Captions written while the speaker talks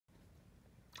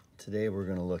Today we're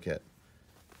going to look at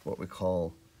what we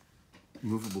call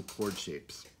movable chord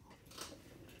shapes.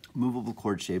 Movable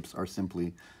chord shapes are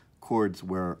simply chords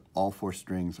where all four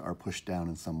strings are pushed down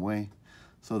in some way,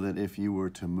 so that if you were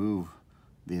to move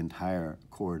the entire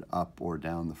chord up or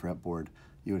down the fretboard,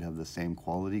 you would have the same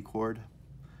quality chord,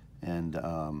 and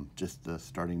just the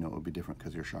starting note would be different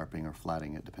because you're sharpening or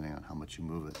flatting it depending on how much you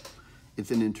move it. It's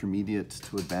an intermediate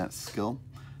to advanced skill,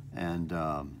 and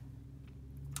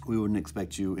we wouldn't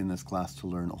expect you in this class to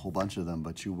learn a whole bunch of them,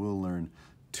 but you will learn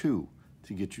two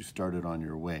to get you started on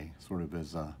your way, sort of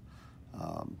as a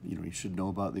you should know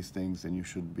about these things, and you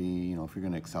should be, if you're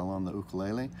going to excel on the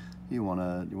ukulele, you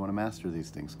want to master these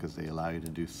things because they allow you to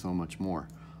do so much more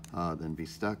than be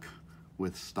stuck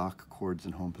with stock chords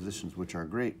and home positions, which are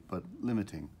great but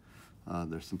limiting.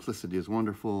 Their simplicity is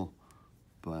wonderful,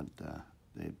 but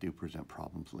they do present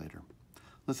problems later.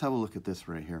 Let's have a look at this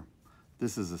right here.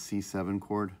 This is a C7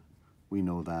 chord. We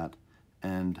know that,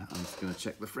 and I'm just going to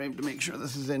check the frame to make sure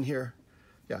this is in here.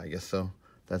 Yeah, I guess so.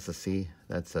 That's a C.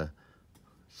 That's a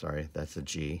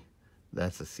G,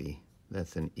 that's a C,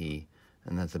 that's an E,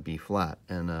 and that's a B flat.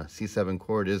 And a C7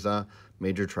 chord is a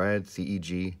major triad, C, E,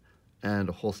 G, and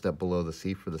a whole step below the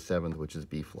C for the seventh, which is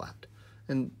B flat.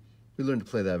 And we learned to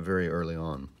play that very early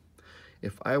on.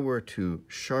 If I were to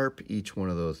sharp each one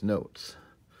of those notes,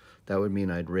 that would mean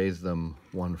I'd raise them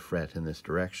one fret in this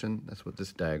direction. That's what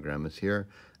this diagram is here,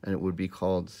 and it would be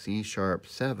called C sharp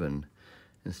 7.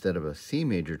 Instead of a C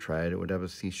major triad, it would have a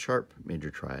C sharp major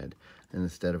triad. And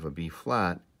instead of a B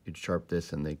flat, you'd sharp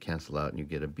this and they cancel out and you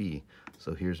get a B.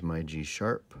 So here's my G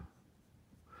sharp.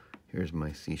 Here's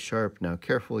my C sharp. Now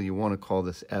careful, you want to call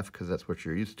this F because that's what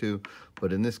you're used to.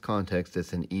 But in this context,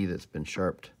 it's an E that's been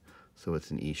sharped. So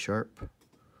it's an E sharp.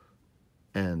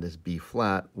 And this B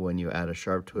flat, when you add a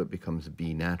sharp to it, becomes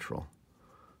B natural.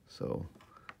 So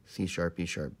C sharp, E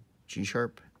sharp, G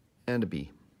sharp, and a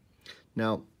B.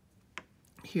 Now,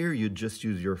 here you just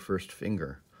use your first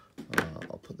finger.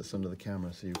 I'll put this under the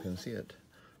camera so you can see it,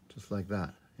 just like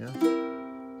that, yeah?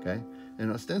 Okay,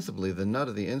 and ostensibly the nut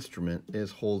of the instrument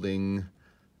is holding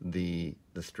the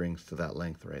strings to that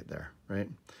length right there, right?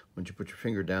 When you put your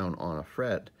finger down on a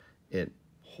fret, it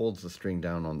holds the string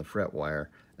down on the fret wire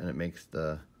and it makes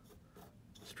the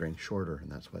string shorter,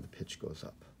 and that's why the pitch goes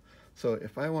up. So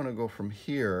if I want to go from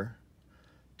here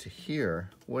to here,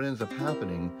 what ends up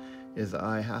happening is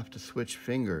I have to switch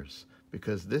fingers,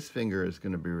 because this finger is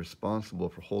going to be responsible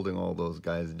for holding all those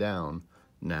guys down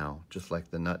now, just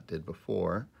like the nut did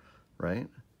before, right?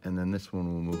 And then this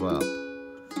one will move up.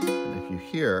 And if you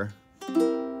hear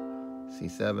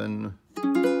C7,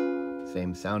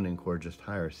 same sounding chord, just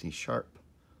higher, C sharp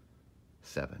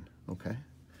 7, okay?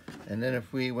 And then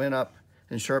if we went up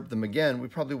and sharp them again, we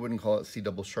probably wouldn't call it C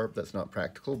double sharp, that's not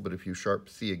practical, but if you sharp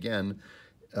C again,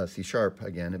 C sharp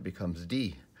again, it becomes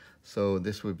D. So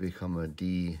this would become a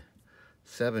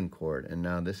D7 chord, and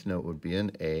now this note would be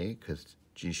an A, because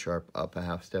G sharp up a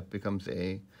half step becomes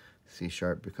A, C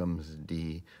sharp becomes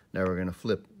D. Now we're going to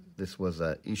flip. This was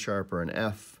a E sharp or an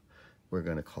F. We're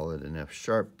going to call it an F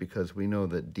sharp, because we know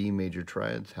that D major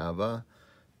triads have a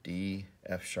D,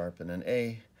 F sharp, and an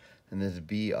A, and this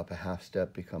B up a half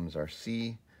step becomes our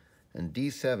C, and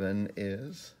D7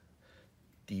 is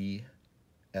D,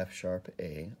 F sharp,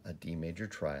 A, D major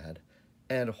triad,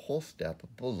 and a whole step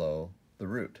below the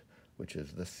root, which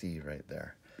is the C right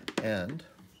there. And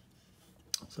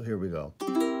so here we go.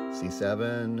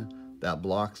 C7, that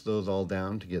blocks those all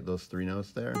down to get those three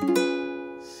notes there.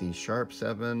 C sharp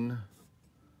 7,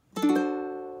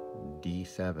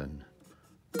 D7,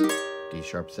 D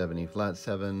sharp 7, E flat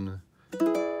 7,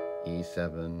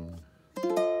 E7,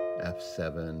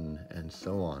 F7, and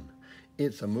so on.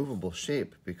 It's a movable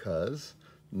shape because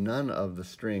none of the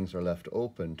strings are left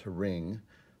open to ring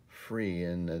free,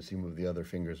 and as you move the other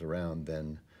fingers around,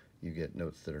 then you get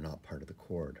notes that are not part of the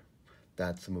chord.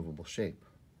 That's a movable shape,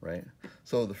 right?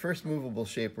 So the first movable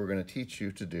shape we're going to teach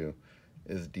you to do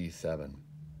is D7.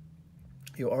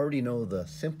 You already know the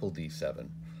simple D7,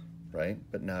 right?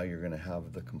 But now you're going to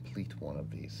have the complete one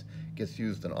of these. It gets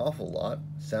used an awful lot,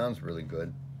 sounds really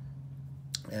good,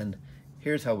 and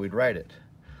here's how we'd write it.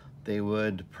 They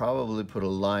would probably put a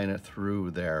line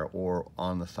through there or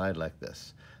on the side like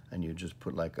this, and you just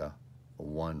put like a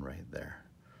 1 right there,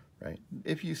 right?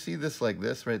 If you see this like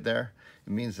this right there,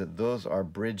 it means that those are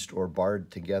bridged or barred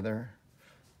together,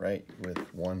 right, with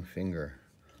one finger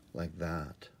like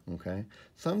that, okay?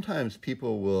 Sometimes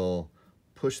people will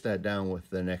push that down with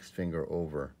the next finger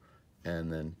over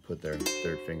and then put their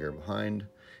third finger behind.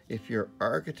 If your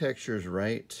architecture is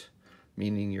right,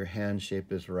 meaning your hand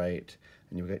shape is right,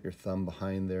 and you've got your thumb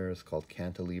behind there, it's called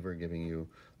cantilever, giving you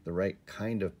the right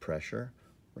kind of pressure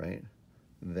right?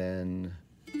 Then,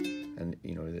 and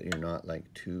you know, that you're not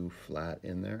like too flat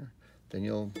in there, then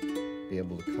you'll be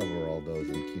able to cover all those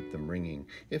and keep them ringing.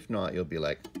 If not, you'll be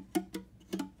like,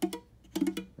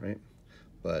 right?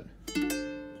 But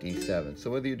D7.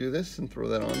 So whether you do this and throw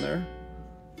that on there,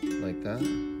 like that,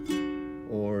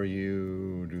 or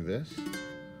you do this,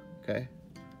 okay,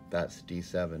 that's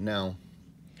D7. Now,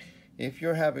 if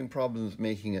you're having problems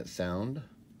making it sound,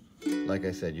 like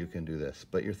I said, you can do this,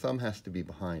 but your thumb has to be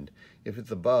behind. If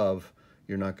it's above,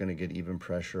 you're not going to get even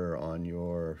pressure on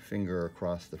your finger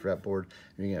across the fretboard,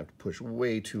 and you're going to have to push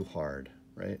way too hard,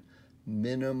 right?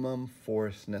 Minimum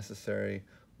force necessary.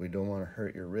 We don't want to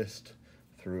hurt your wrist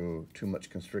through too much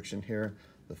constriction here.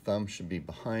 The thumb should be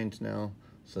behind now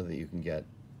so that you can get,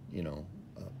 you know,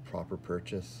 a proper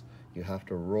purchase. You have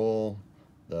to roll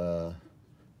the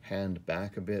hand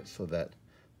back a bit so that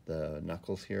the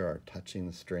knuckles here are touching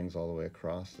the strings all the way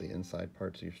across the inside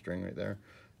parts of your string right there,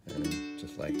 and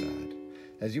just like that.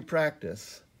 As you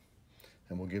practice,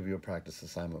 and we'll give you a practice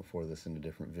assignment for this in a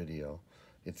different video,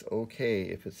 it's okay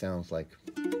if it sounds like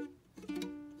to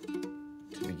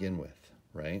begin with,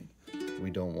 right? We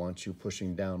don't want you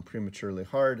pushing down prematurely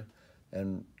hard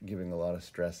and giving a lot of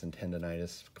stress and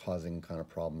tendonitis, causing kind of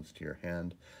problems to your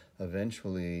hand.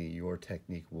 Eventually, your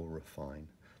technique will refine.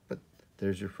 But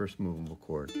there's your first movable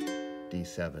chord,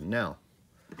 D7. Now,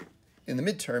 in the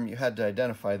midterm, you had to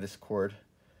identify this chord,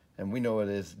 and we know it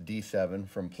is D7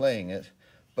 from playing it,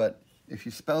 but if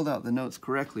you spelled out the notes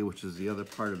correctly, which is the other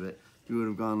part of it, you would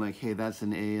have gone like, hey, that's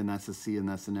an A, and that's a C, and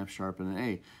that's an F sharp, and an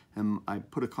A. And I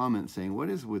put a comment saying, what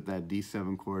is with that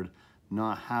D7 chord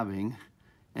not having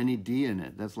any D in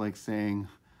it? That's like saying,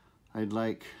 I'd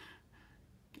like,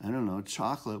 I don't know,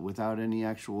 chocolate without any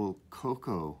actual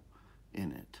cocoa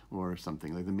in it, or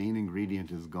something. Like the main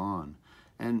ingredient is gone.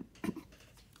 And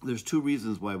there's two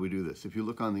reasons why we do this. If you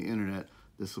look on the internet,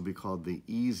 this will be called the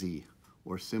easy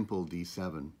or simple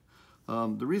D7.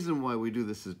 The reason why we do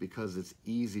this is because it's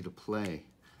easy to play.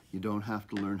 You don't have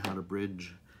to learn how to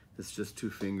bridge. It's just two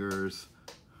fingers,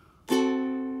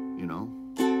 you know.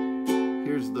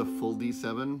 Here's the full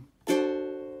D7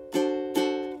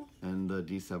 and the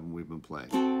D7 we've been playing.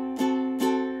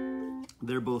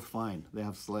 They're both fine. They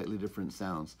have slightly different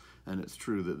sounds, and it's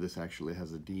true that this actually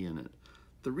has a D in it.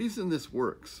 The reason this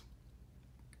works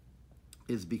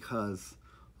is because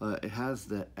it has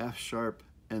the F sharp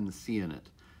and the C in it,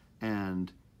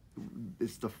 and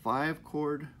it's the 5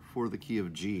 chord for the key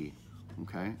of G,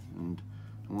 okay? And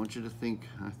I want you to think,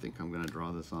 I think I'm going to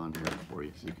draw this on here for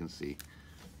you so you can see.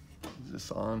 Is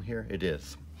this on here? It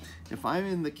is. If I'm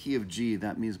in the key of G,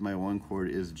 that means my 1 chord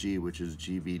is G, which is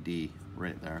GBD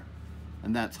right there.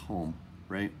 And that's home,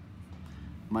 right?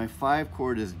 My 5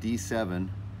 chord is D7.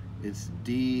 It's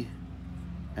D,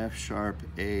 F sharp,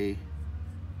 A,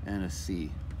 and a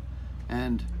C.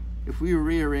 And if we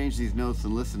rearrange these notes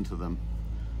and listen to them,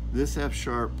 this F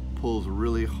sharp pulls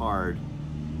really hard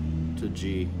to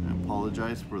G. I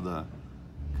apologize for the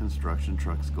construction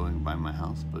trucks going by my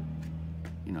house, but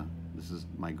you know, this is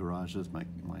my garage, this is my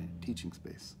teaching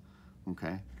space,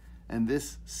 okay? And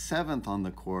this 7th on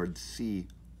the chord, C,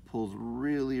 pulls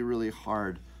really, really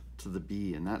hard to the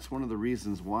B, and that's one of the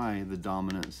reasons why the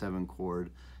dominant 7 chord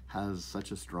has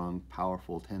such a strong,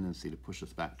 powerful tendency to push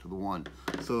us back to the 1.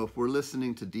 So if we're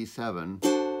listening to D7,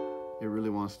 it really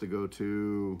wants to go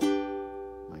to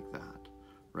like that,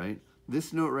 right?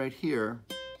 This note right here,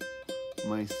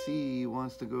 my C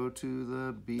wants to go to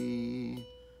the B,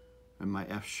 and my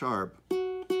F sharp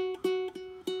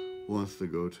wants to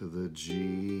go to the G.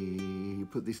 You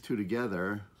put these two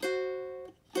together,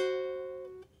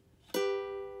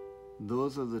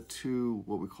 those are the two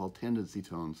what we call tendency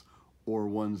tones, or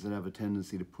ones that have a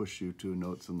tendency to push you to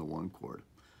notes in the 1 chord.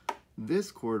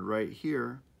 This chord right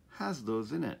here has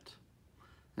those in it.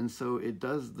 And so it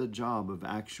does the job of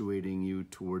actuating you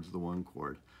towards the 1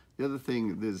 chord. The other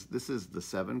thing is, this is the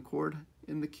 7 chord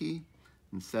in the key,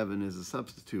 and 7 is a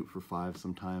substitute for 5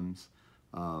 sometimes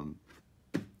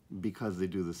because they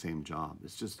do the same job.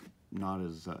 It's just not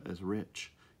as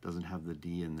rich. It doesn't have the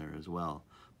D in there as well.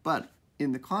 But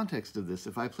in the context of this,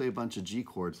 if I play a bunch of G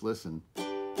chords, listen.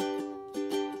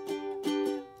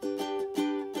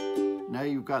 Now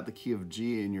you've got the key of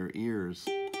G in your ears.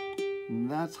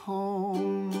 That's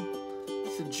home.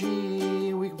 It's a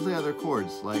G. We can play other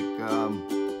chords, like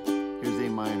here's A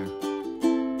minor.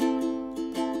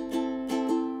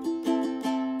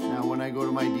 Now when I go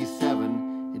to my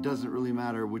D7, it doesn't really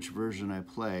matter which version I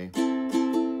play.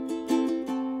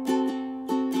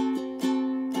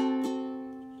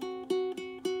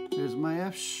 There's my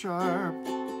F sharp,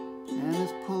 and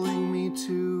it's pulling me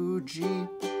to G.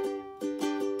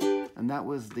 And that that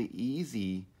was the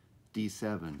easy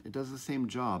D7. It does the same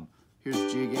job.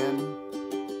 Here's G again.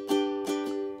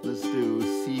 Let's do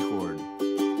C chord.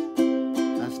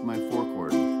 That's my 4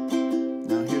 chord.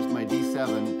 Now here's my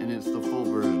D7, and it's the full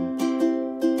version.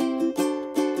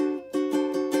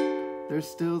 There's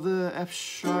still the F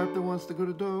sharp that wants to go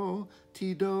to Do,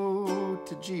 T, Do,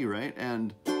 to G, right?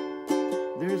 And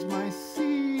there's my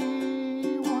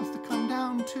C, wants to come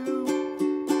down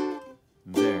to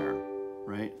there,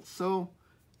 right? So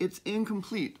it's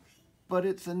incomplete, but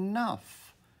it's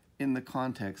enough in the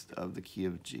context of the key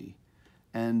of G.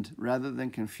 And rather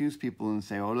than confuse people and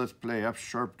say, oh, let's play F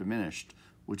sharp diminished,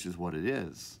 which is what it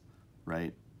is,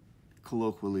 right?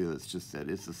 Colloquially, let's just say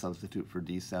it's a substitute for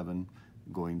D7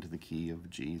 going to the key of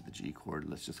G, the G chord.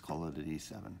 Let's just call it a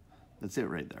D7. That's it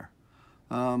right there.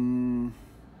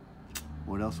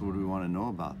 What else would we want to know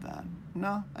about that?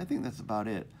 No, I think that's about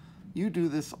it. You do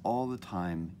this all the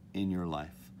time in your life.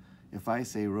 If I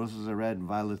say roses are red and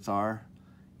violets are,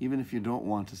 even if you don't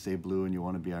want to say blue and you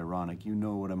want to be ironic, you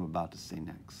know what I'm about to say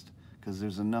next, because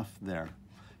there's enough there.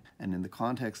 And in the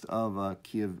context of a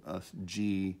key of a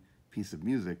G piece of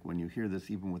music, when you hear this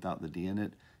even without the D in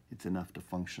it, it's enough to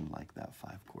function like that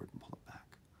 5 chord and pull it back.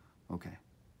 Okay,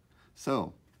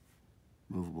 so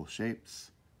movable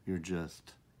shapes, you're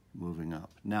just moving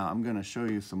up. Now I'm going to show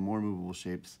you some more movable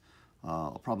shapes.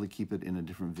 I'll probably keep it in a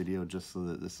different video just so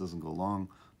that this doesn't go long,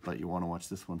 but you want to watch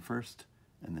this one first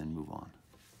and then move on.